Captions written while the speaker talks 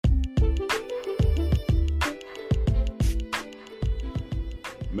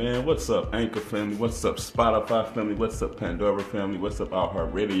Man, what's up, Anchor family? What's up, Spotify family? What's up, Pandora family? What's up,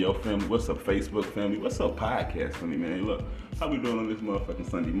 iHeartRadio family? What's up, Facebook family? What's up, podcast family, man? Look, how we doing on this motherfucking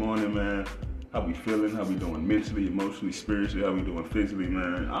Sunday morning, man? How we feeling? How we doing mentally, emotionally, spiritually? How we doing physically,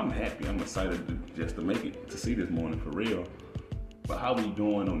 man? I'm happy. I'm excited just to make it, to see this morning for real. But how we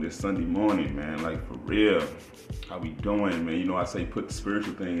doing on this Sunday morning, man? Like, for real. How we doing, man? You know, I say put the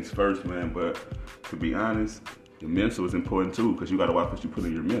spiritual things first, man, but to be honest, your mental is important too, because you gotta watch what you put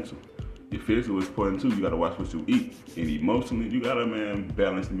in your mental. Your physical is important too, you gotta watch what you eat. And emotionally, you gotta, man,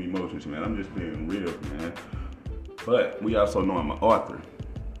 balance the emotions, man. I'm just being real, man. But we also know I'm an author.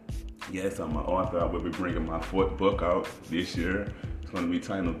 Yes, I'm an author. I will be bringing my 4th book out this year. It's gonna be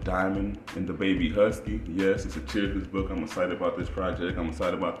titled Diamond and the Baby Husky. Yes, it's a children's book. I'm excited about this project. I'm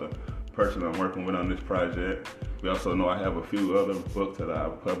excited about the person I'm working with on this project. We also know I have a few other books that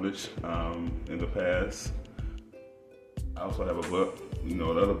I've published in the past. I also have a book, you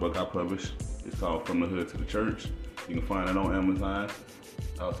know, the other book I published. It's called From the Hood to the Church. You can find it on Amazon.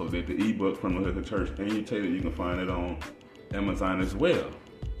 I also did the ebook From the Hood to the Church, and you can find it on Amazon as well.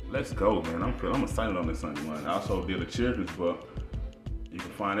 Let's go, man. I'm excited on this Sunday morning. I also did a children's book. You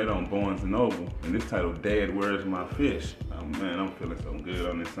can find it on Barnes & Noble, and it's titled Dad, Where's My Fish? Man, I'm feeling so good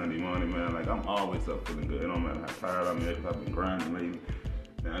on this Sunday morning, man. Like, I'm always up feeling good. It don't matter how tired I'm because I've been grinding lately.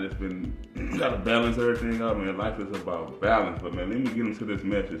 Man, I just been gotta balance everything out, man. Life is about balance, but man, let me get into this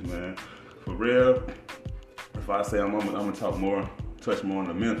message, man. For real, if I say I'm gonna touch more on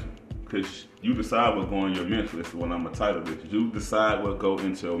the mental, because you decide what go in your mental. This is what I'm gonna title this. You decide what go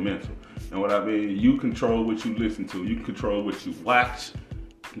into your mental, and what I mean, you control what you listen to. You control what you watch,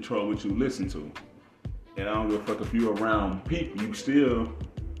 control what you listen to. And I don't give a fuck if you're around people, you still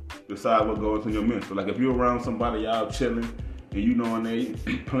decide what goes in your mental. Like if you're around somebody, y'all chilling, and you know, and they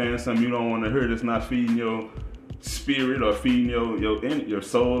playing something you don't want to hear that's not feeding your spirit or feeding your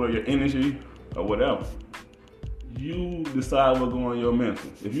soul or your energy or whatever. You decide what goes in your mental.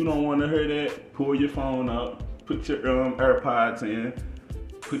 If you don't want to hear that, pull your phone out, put your AirPods in,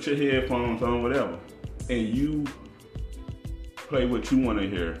 put your headphones on, whatever, and you play what you want to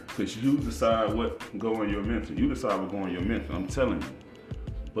hear, because you decide what go in your mental. You decide what go in your mental. I'm telling you.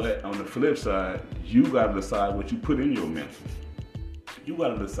 But on the flip side, you gotta decide what you put in your mental. You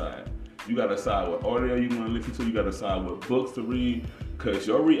gotta decide. You gotta decide what audio you want to listen to. You gotta decide what books to read, because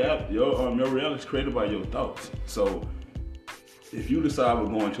your reality is created by your thoughts. So if you decide what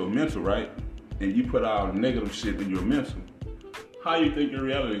going to your mental, right, and you put all negative shit in your mental, how you think your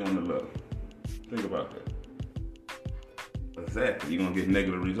reality gonna look? Think about that. Exactly, you're gonna get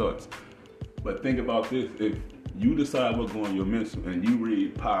negative results. But think about this: if you decide what's going in your mental and you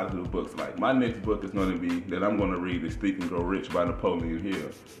read positive books, like my next book is going to be that I'm going to read is Think and Grow Rich by Napoleon Hill,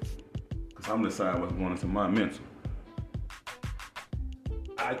 because I'm deciding what's going into my mental.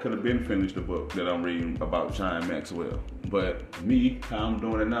 I could have been finished the book that I'm reading about John Maxwell, but me, how I'm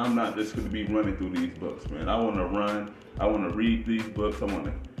doing it now, I'm not just going to be running through these books, man. I want to read these books, I want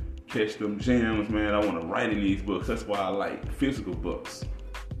to catch them gems, man. I want to write in these books. That's why I like physical books.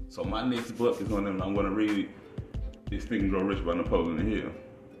 So my next book I'm going to read is Think and Grow Rich by Napoleon Hill.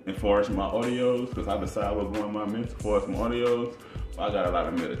 And for as my audios, because I decide what's going in my mental, for as my audios, I got a lot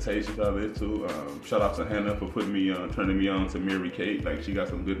of meditations out there too. Shout out to Hannah for turning me on to Mary Kate. Like, she got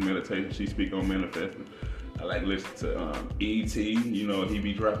some good meditation. She speak on manifesting. I like listening to E.T. You know, he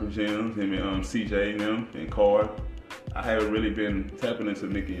be dropping gems. Him and CJ and them and Card. I haven't really been tapping into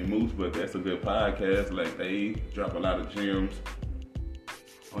Nikki and Moose, but that's a good podcast. Like, they drop a lot of gems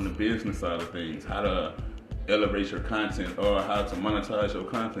on the business side of things. How to elevate your content or how to monetize your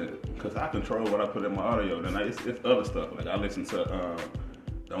content, because I control what I put in my audio. Then it's other stuff. Like, I listen to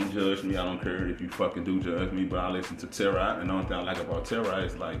Don't Judge Me. I don't care if you fucking do judge me, but I listen to Terra, and the only thing I like about Terra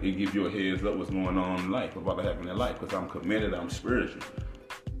is like it gives you a heads up what's going on in life, about to happen in life, because I'm committed, I'm spiritual.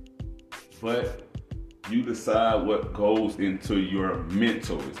 But you decide what goes into your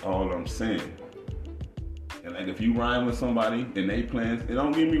mental is all I'm saying. And like, if you rhyme with somebody and they playing, and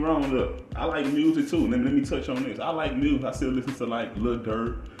don't get me wrong, look, I like music too. Let me touch on this. I like music. I still listen to like Lil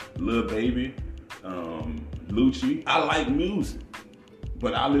Durk, Lil Baby, Lucci. I like music,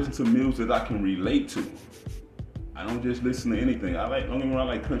 but I listen to music that I can relate to. I don't just listen to anything. Don't get me wrong,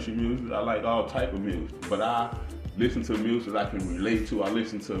 I like country music. I like all type of music, but I listen to music that I can relate to. I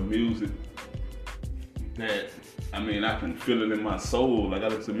listen to music that, I can feel it in my soul. Like, I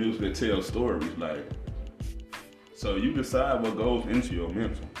listen to music that tells stories, like. So you decide what goes into your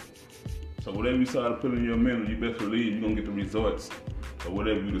mental. So whatever you decide to put in your mental, you best believe you're gonna get the results of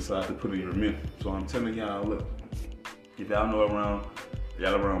whatever you decide to put in your mental. So I'm telling y'all, look, if y'all know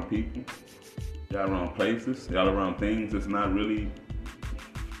y'all around people, y'all around places, y'all around things that's not really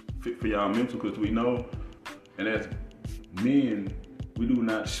fit for y'all mental, because we know, and as men, we do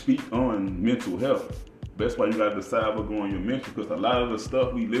not speak on mental health. That's why you gotta decide what's going on your mental, because a lot of the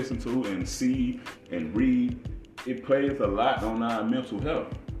stuff we listen to and see and read, it plays a lot on our mental health.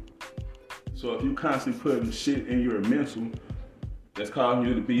 So if you constantly putting shit in your mental that's causing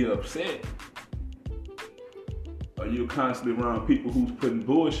you to be upset, or you're constantly around people who's putting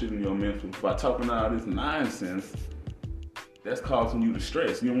bullshit in your mental by talking all this nonsense, that's causing you to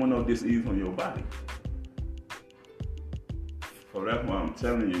stress. You don't want no dis-ease on your body. So that's why I'm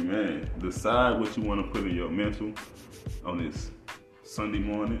telling you, man, decide what you want to put in your mental on this Sunday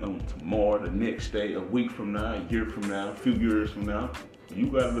morning, on tomorrow, the next day, a week from now, a year from now, a few years from now. You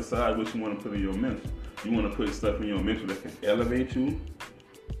gotta decide what you want to put in your mental. You want to put stuff in your mental that can elevate you,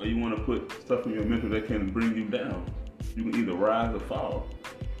 or you want to put stuff in your mental that can bring you down. You can either rise or fall.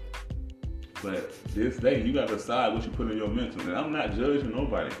 But this day, you gotta decide what you put in your mental. And I'm not judging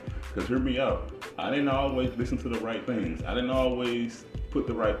nobody, because hear me out. I didn't always listen to the right things. I didn't always put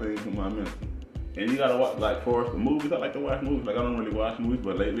the right things in my mental. And you gotta watch, like for the movies, I like to watch movies. Like I don't really watch movies,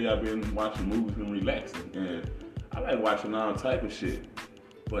 but lately I've been watching movies and relaxing. And I like watching all type of shit.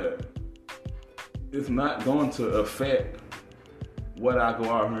 But it's not going to affect what I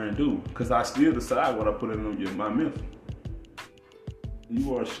go out here and do, because I still decide what I put in my mental.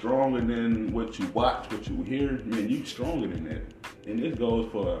 You are stronger than what you watch, what you hear. Man, you stronger than that. And this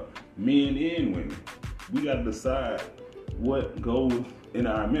goes for men and women. We gotta decide what goes in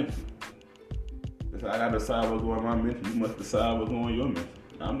our mental. If I gotta decide what's going in my mental, you must decide what's going in your mental.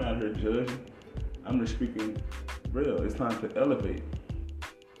 I'm not here judging. I'm just speaking real. It's time to elevate.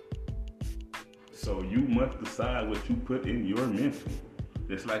 So you must decide what you put in your mental.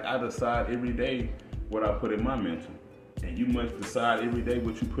 Just like I decide every day what I put in my mental. And you must decide every day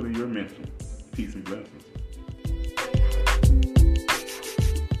what you put in your mental. Peace and blessings.